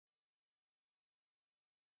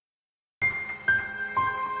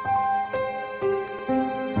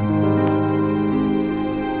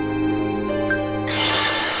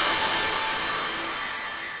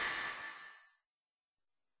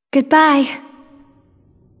Goodbye.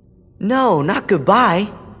 No, not goodbye.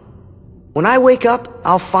 When I wake up,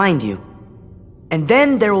 I'll find you. And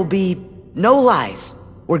then there will be no lies.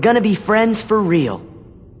 We're gonna be friends for real.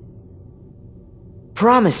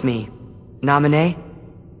 Promise me, Namine.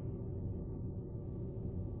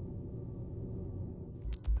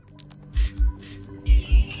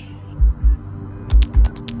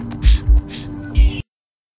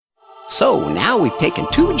 So now we've taken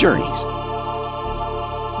 2 journeys.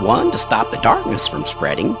 One to stop the darkness from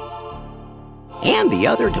spreading, and the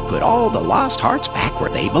other to put all the lost hearts back where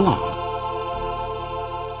they belong.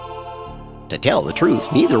 To tell the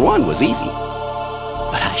truth, neither one was easy,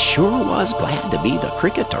 but I sure was glad to be the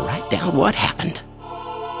cricket to write down what happened.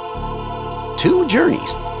 2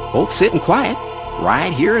 journeys, both sitting quiet,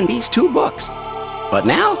 right here in these 2 books. But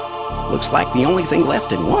now, looks like the only thing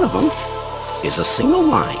left in one of them is a single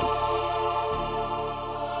line.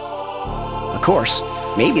 Of course,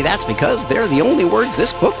 maybe that's because they're the only words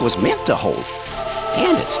this book was meant to hold.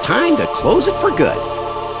 And it's time to close it for good.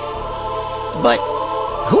 But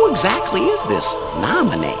who exactly is this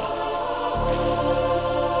Namine?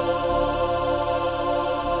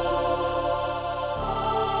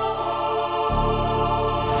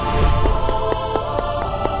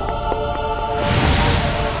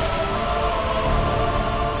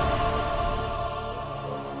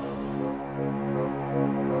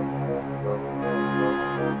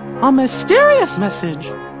 A mysterious message.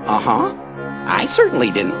 Uh-huh. I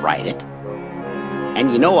certainly didn't write it.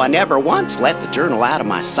 And you know, I never once let the journal out of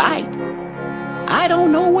my sight. I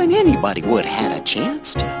don't know when anybody would have had a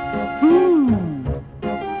chance to.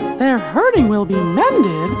 Their hurting will be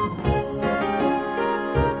mended.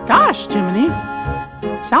 Gosh, Jiminy.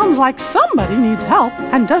 Sounds like somebody needs help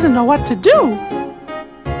and doesn't know what to do.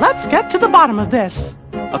 Let's get to the bottom of this.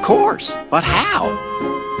 Of course, but how?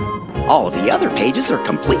 All of the other pages are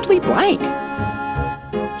completely blank.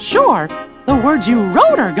 Sure, the words you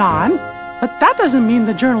wrote are gone, but that doesn't mean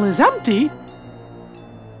the journal is empty.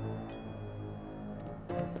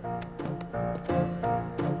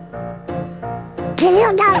 Do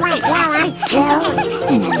you know what I do?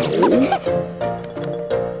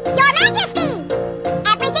 Your Majesty!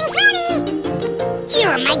 Everything's ready!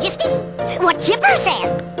 Your Majesty! What Chipper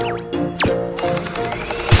said!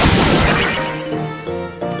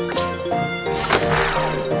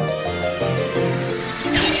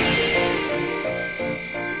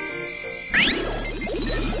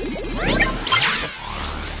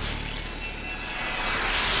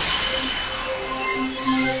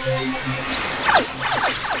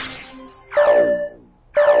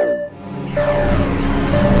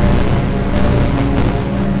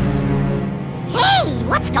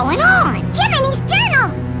 What's going on? Jiminy's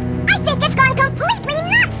journal! I think it's gone completely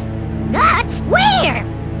nuts! Nuts? Where?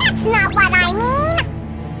 That's not what I mean!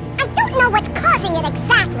 I don't know what's causing it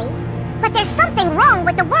exactly, but there's something wrong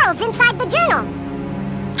with the worlds inside the journal.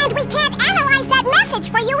 And we can't analyze that message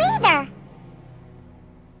for you either!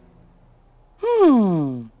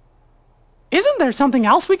 Isn't there something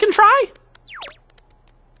else we can try?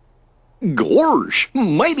 Gorsh,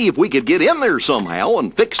 maybe if we could get in there somehow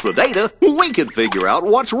and fix the data, we could figure out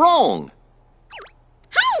what's wrong.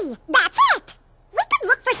 Hey, that's it! We could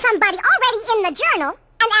look for somebody already in the journal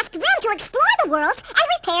and ask them to explore the world and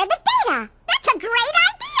repair the data. That's a great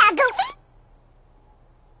idea, Goofy!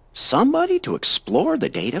 Somebody to explore the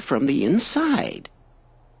data from the inside.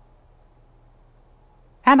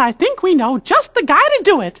 And I think we know just the guy to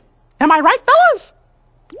do it. Am I right, fellas?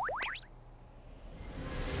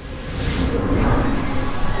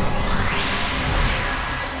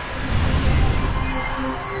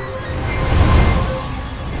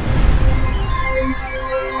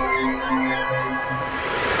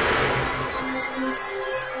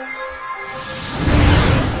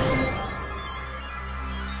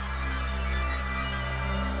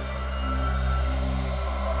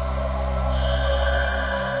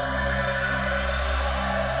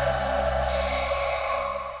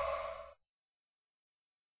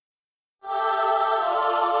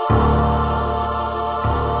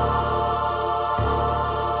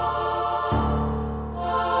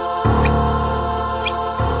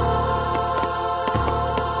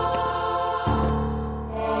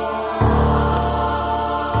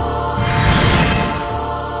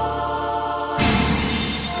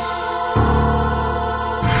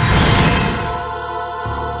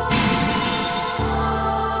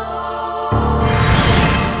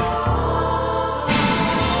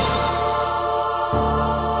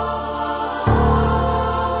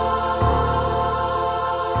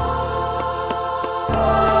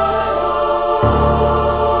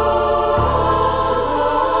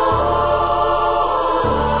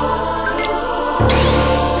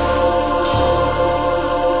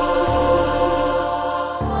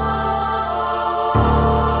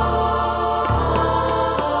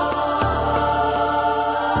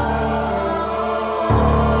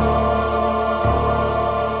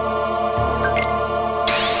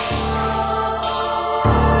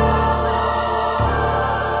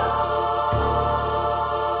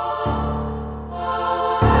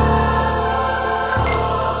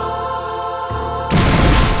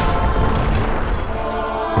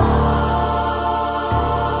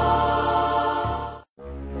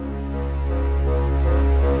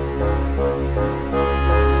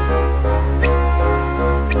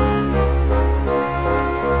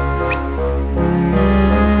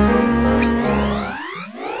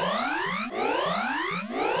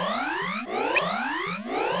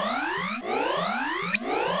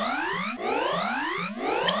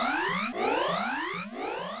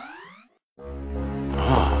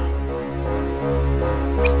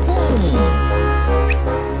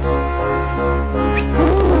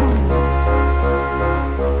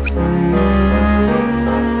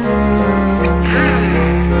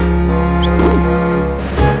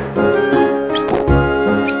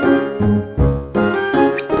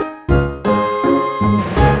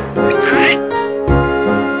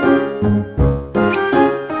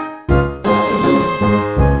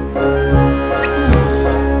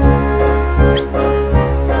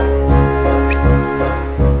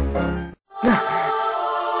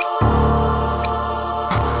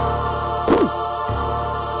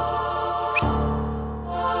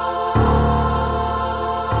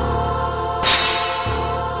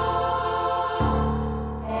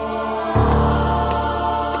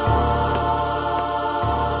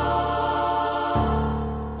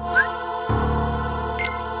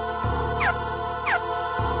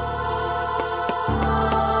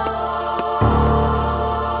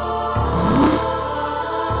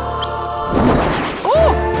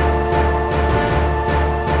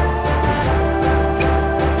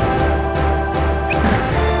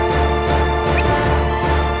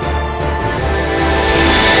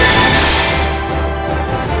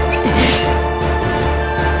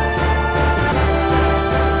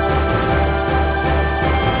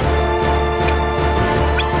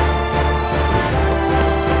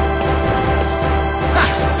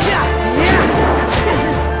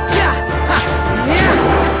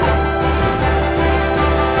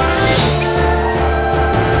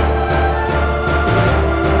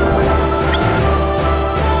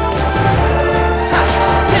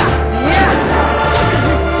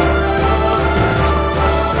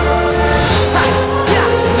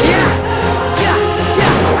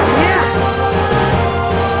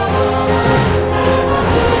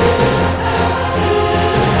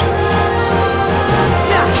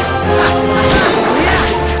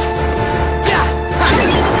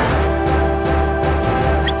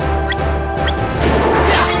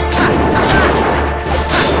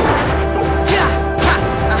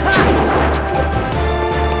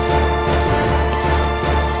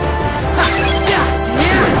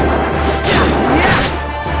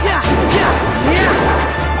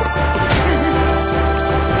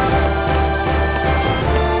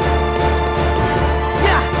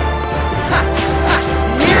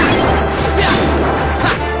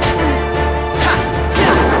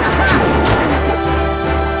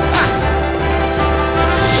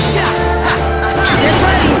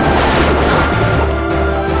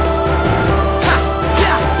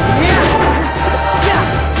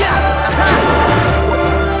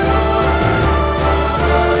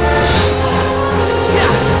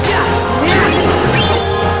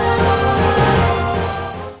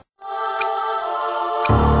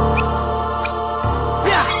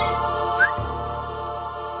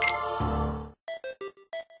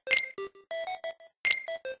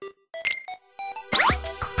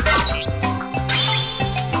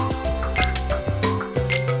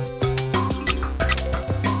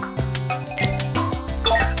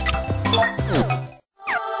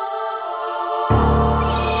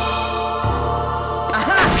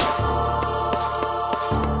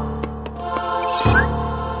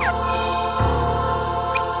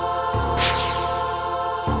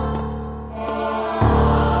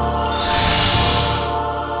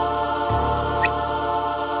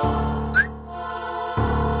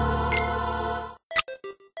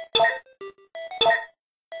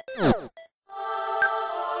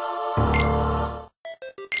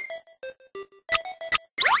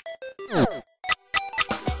 Mm.